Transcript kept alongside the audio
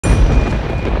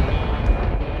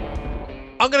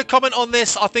I'm going to comment on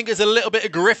this. I think there's a little bit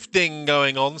of grifting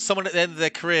going on. Someone at the end of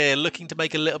their career looking to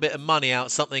make a little bit of money out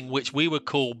of something which we would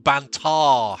call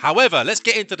banter. However, let's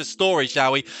get into the story,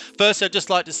 shall we? First, I'd just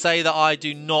like to say that I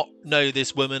do not know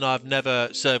this woman. I've never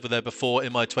served with her before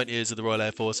in my 20 years of the Royal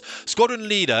Air Force. Squadron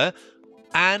Leader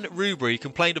Anne Rubery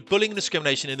complained of bullying and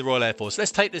discrimination in the Royal Air Force.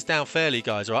 Let's take this down fairly,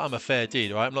 guys, all right? I'm a fair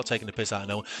dude, all right? I'm not taking the piss out of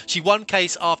no one. She won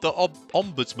case after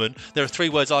ombudsman. There are 3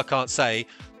 words I can't say.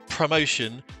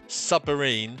 Promotion,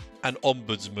 submarine, and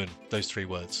ombudsman. Those 3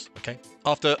 words, okay?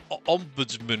 After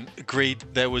ombudsman agreed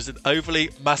there was an overly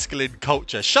masculine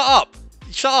culture. Shut up!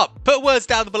 Shut up! Put words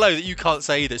down below that you can't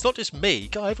say either. It's not just me.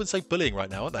 God, everyone's so bullying right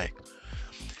now, aren't they?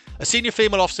 A senior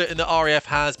female officer in the RAF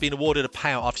has been awarded a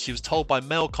payout after she was told by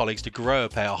male colleagues to grow a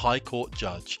pay. A High Court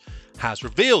judge has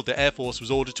revealed the Air Force was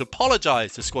ordered to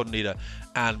apologise to Squadron Leader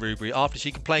Anne Rubery after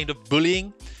she complained of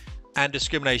bullying and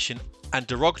discrimination and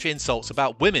derogatory insults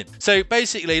about women. So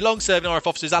basically, long-serving RAF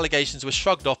officers' allegations were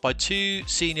shrugged off by 2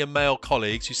 senior male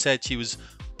colleagues who said she was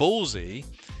ballsy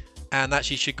and that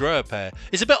she should grow a pair.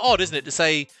 It's a bit odd, isn't it, to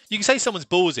say, you can say someone's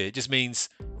ballsy, it just means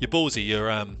you're ballsy, you're,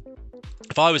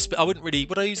 if I wouldn't really,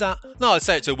 would I use that? No, I'd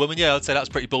say it to a woman. Yeah, I'd say that's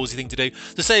a pretty ballsy thing to do.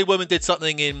 To say a woman did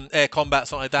something in air combat,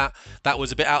 something like that, that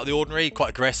was a bit out of the ordinary, quite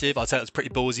aggressive. I'd say that's a pretty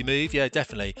ballsy move. Yeah,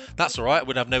 definitely. That's all right. I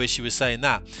wouldn't have no issue with saying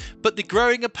that. But the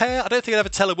growing a pair, I don't think I'd ever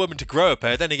tell a woman to grow a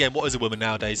pair. Then again, what is a woman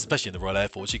nowadays, especially in the Royal Air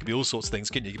Force? You can be all sorts of things,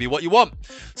 couldn't you? You can be what you want.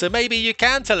 So maybe you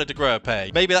can tell her to grow a pair.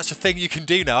 Maybe that's a thing you can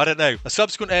do now. I don't know. A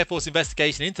subsequent Air Force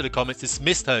investigation into the comments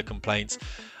dismissed her complaints.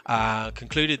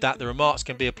 Concluded that the remarks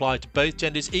can be applied to both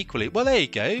genders equally. Well, there you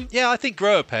go. Yeah, I think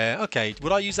grow a pair. Okay,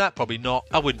 would I use that? Probably not.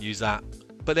 I wouldn't use that.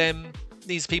 But then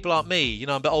these people aren't me. You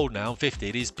know, I'm a bit old now. I'm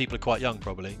 50. These people are quite young,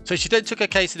 probably. So she then took her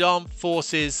case to the Armed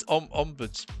Forces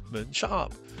Ombudsman. Shut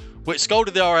up. Which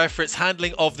scolded the RAF for its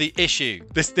handling of the issue.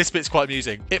 This bit's quite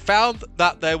amusing. It found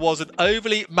that there was an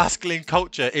overly masculine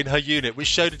culture in her unit, which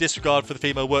showed a disregard for the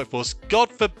female workforce.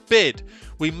 God forbid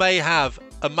we may have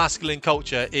a masculine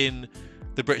culture in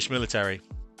the British military.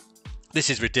 This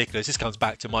is ridiculous. This comes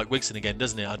back to Mike Wigson again,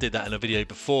 doesn't it? I did that in a video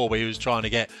before where he was trying to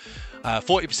get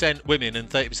 40% women and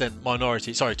 30%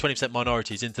 minorities, sorry, 20%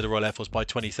 minorities into the Royal Air Force by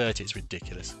 2030. It's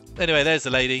ridiculous. Anyway, there's the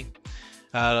lady.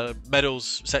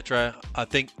 Medals, etc. I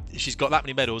think she's got that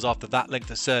many medals after that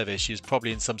length of service. She was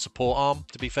probably in some support arm,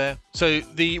 to be fair. So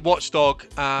the watchdog,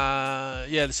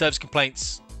 the service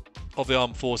complaints of the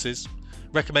armed forces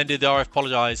recommended the RAF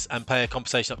apologise and pay a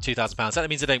compensation up to £2,000. That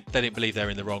means they don't believe they're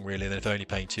in the wrong, really. If they're only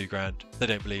paying £2,000, they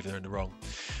don't believe they're in the wrong.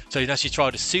 So now she's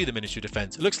tried to sue the Ministry of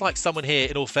Defence. It looks like someone here,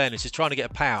 in all fairness, is trying to get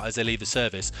a payout as they leave the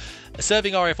service. A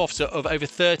serving RAF officer of over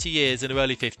 30 years in her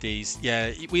early 50s.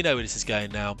 Yeah, we know where this is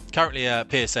going now. Currently a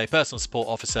PSA, personal support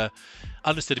officer,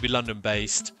 understood to be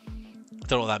London-based. I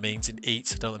don't know what that means. In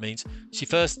EAT, I don't know what that means. She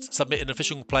first submitted an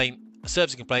official complaint, a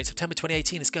service complaint, September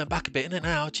 2018. It's going back a bit, isn't it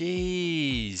now?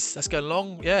 Jeez, that's going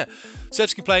long. Yeah.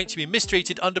 Service complaint, she's been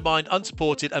mistreated, undermined,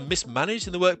 unsupported and mismanaged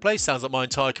in the workplace. Sounds like my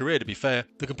entire career, to be fair.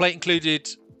 The complaint included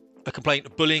a complaint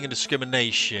of bullying and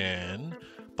discrimination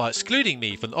by excluding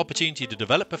me from the opportunity to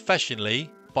develop professionally,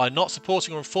 by not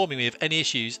supporting or informing me of any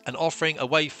issues and offering a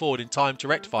way forward in time to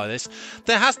rectify this.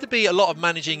 There has to be a lot of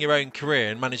managing your own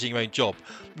career and managing your own job.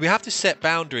 We have to set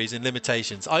boundaries and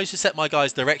limitations. I used to set my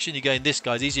guys' direction. You go in this,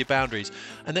 guys, these are your boundaries.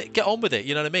 And then get on with it,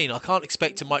 you know what I mean? I can't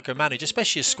expect to micromanage,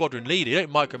 especially a squadron leader. You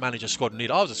don't micromanage a squadron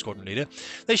leader. I was a squadron leader.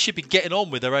 They should be getting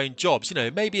on with their own jobs. You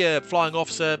know, maybe a flying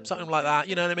officer, something like that.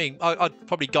 You know what I mean? I'd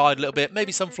probably guide a little bit.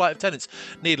 Maybe some flight lieutenants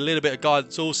need a little bit of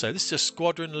guidance also. This is a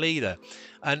squadron leader.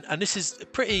 And this is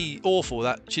pretty awful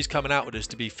that she's coming out with us,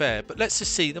 to be fair. But let's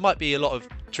just see. There might be a lot of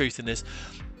truth in this.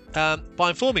 By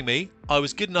informing me, I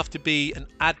was good enough to be an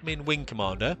admin wing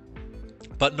commander,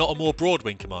 but not a more broad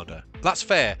wing commander. That's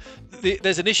fair.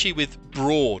 There's an issue with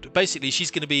broad. Basically,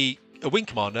 she's going to be a wing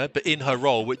commander, but in her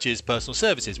role, which is personal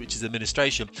services, which is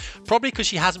administration. Probably because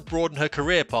she hasn't broadened her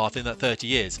career path in that 30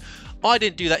 years. I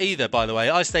didn't do that either, by the way.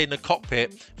 I stayed in the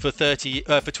cockpit for 20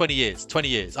 years. 20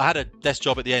 years. I had a desk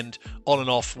job at the end, on and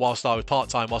off, whilst I was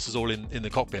part-time, whilst I was all in the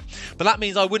cockpit. But that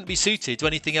means I wouldn't be suited to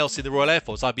anything else in the Royal Air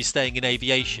Force. I'd be staying in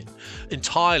aviation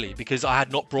entirely because I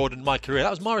had not broadened my career. That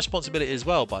was my responsibility as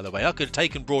well, by the way. I could have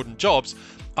taken broadened jobs.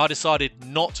 I decided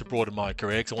not to broaden my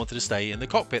career because I wanted to stay in the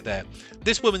cockpit there.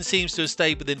 This woman seems to have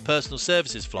stayed within personal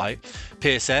services flight,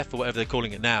 PSF or whatever they're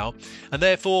calling it now, and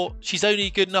therefore she's only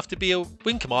good enough to be a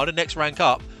wing commander, next rank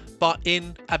up, but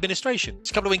in administration.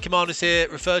 There's a couple of wing commanders here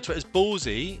referred to it as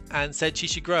ballsy and said she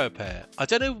should grow a pair. I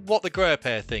don't know what the grow a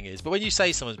pair thing is, but when you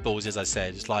say someone's ballsy, as I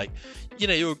said, it's like, you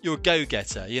know, you're a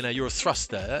go-getter, you know, you're a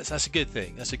thruster. That's a good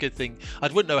thing. That's a good thing. I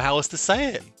wouldn't know how else to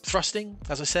say it. Thrusting,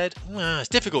 as I said, it's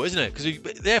difficult, isn't it?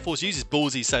 Because the Air Force uses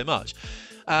ballsy so much.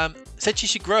 Said she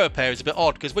should grow a pair is a bit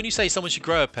odd, because when you say someone should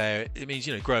grow a pair, it means,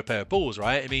 you know, grow a pair of balls,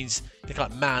 right? It means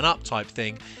kind of man up type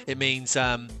thing. It means you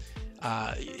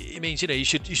know, you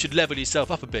should level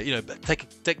yourself up a bit, you know,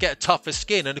 get a tougher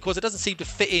skin. And of course, it doesn't seem to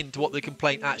fit into what the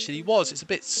complaint actually was. It's a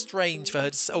bit strange for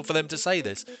her to, or for them to say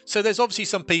this. So there's obviously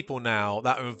some people now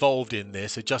that are involved in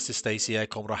this. So Justice Stacey, Air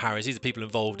Commodore Harris, these are people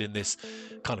involved in this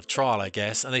kind of trial, I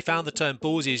guess. And they found the term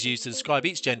ballsy is used to describe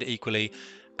each gender equally.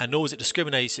 And nor was it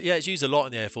discriminatory. Yeah, it's used a lot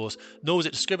in the Air Force. Nor was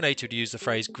it discriminatory to use the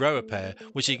phrase grow a pair,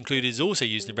 which he concluded is also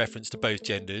used in reference to both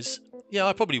genders. Yeah,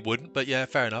 I probably wouldn't, but yeah,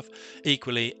 fair enough.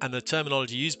 Equally, and the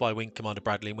terminology used by Wing Commander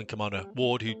Bradley and Wing Commander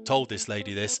Ward, who told this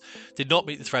lady this, did not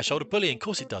meet the threshold of bullying. Of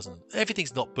course it doesn't.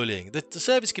 Everything's not bullying. The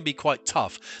service can be quite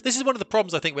tough. This is one of the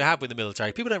problems I think we have with the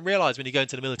military. People don't realise when you go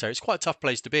into the military, it's quite a tough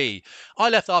place to be. I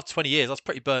left after 20 years. I was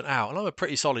pretty burnt out, and I'm a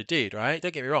pretty solid dude, right?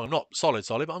 Don't get me wrong. I'm not solid,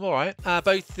 but I'm all right.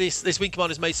 Both this Wing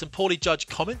Commander's made some poorly judged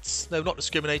comments. They were not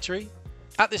discriminatory.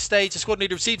 At this stage, the squadron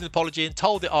leader received an apology and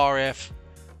told the RAF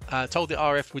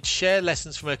would share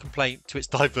lessons from her complaint to its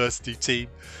diversity team,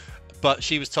 but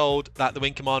she was told that the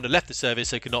Wing Commander left the service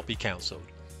so could not be counselled.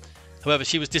 However,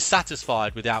 she was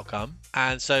dissatisfied with the outcome,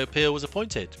 and so appeal was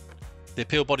appointed. The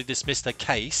appeal body dismissed her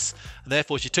case, and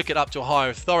therefore she took it up to a higher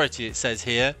authority, it says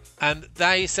here, and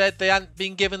they said they hadn't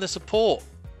been given the support.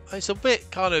 It's a bit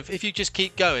kind of, if you just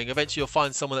keep going, eventually you'll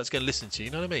find someone that's going to listen to you,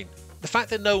 you know what I mean? The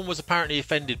fact that no one was apparently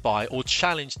offended by or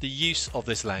challenged the use of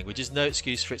this language is no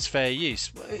excuse for its fair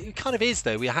use. It kind of is,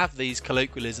 though. We have these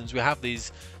colloquialisms, we have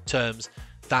these terms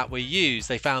that we use.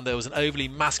 They found there was an overly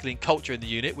masculine culture in the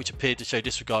unit, which appeared to show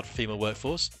disregard for female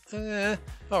workforce.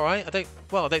 All right, I don't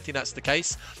think that's the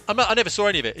case. I never saw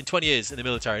any of it in 20 years in the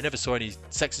military. I never saw any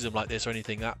sexism like this or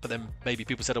anything like that, but then maybe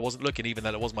people said I wasn't looking, even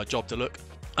though it was my job to look.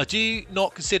 I do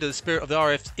not consider the spirit of the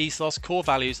RAF's ethos, core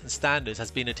values and standards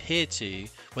has been adhered to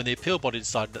when the appeal body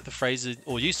decided that the phrase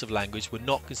or use of language were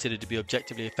not considered to be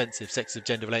objectively offensive, sexist,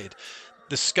 gender related.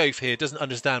 The SCOF here doesn't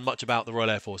understand much about the Royal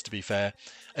Air Force, to be fair.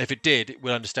 If it did, it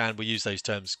would understand we use those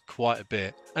terms quite a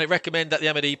bit. And it recommended that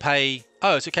the MOD pay...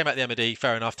 Oh, so it came out the MOD,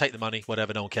 fair enough, take the money,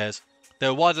 whatever, no one cares. There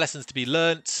are wide lessons to be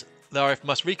learnt. The RAF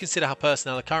must reconsider how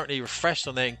personnel are currently refreshed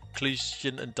on their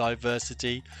inclusion and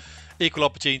diversity, equal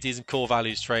opportunities and core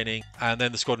values training. And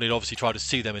then the squadron leader obviously tried to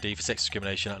sue the MOD for sex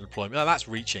discrimination and employment. Oh, that's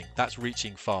reaching. That's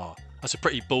reaching far. That's a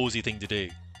pretty ballsy thing to do.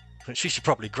 She should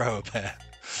probably grow a pair.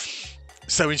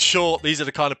 So in short, these are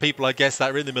the kind of people, I guess,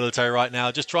 that are in the military right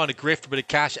now, just trying to grift a bit of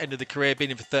cash, end of the career, been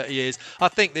in for 30 years. I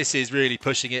think this is really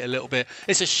pushing it a little bit.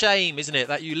 It's a shame, isn't it,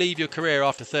 that you leave your career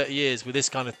after 30 years with this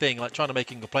kind of thing, like trying to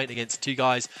make a complaint against two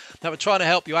guys that were trying to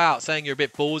help you out, saying you're a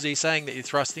bit ballsy, saying that you're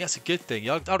thrusting. That's a good thing.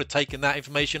 I would have taken that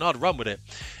information. I'd run with it.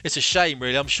 It's a shame,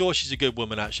 really. I'm sure she's a good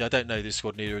woman, actually. I don't know this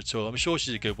squad leader at all. I'm sure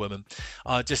she's a good woman.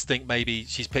 I just think maybe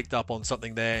she's picked up on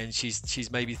something there, and she's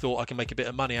maybe thought I can make a bit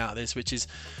of money out of this, which is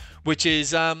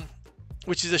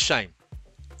a shame.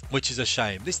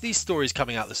 These stories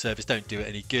coming out of the service don't do it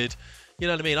any good. You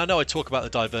know what I mean? I know I talk about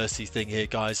the diversity thing here,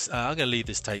 guys. I'm going to leave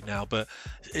this tape now, but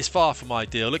it's far from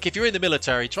ideal. Look, if you're in the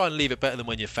military, try and leave it better than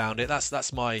when you found it.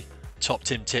 That's my top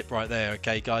Tim tip right there,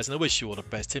 okay, guys? And I wish you all the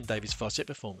best. Tim Davies, Fast Jet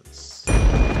Performance.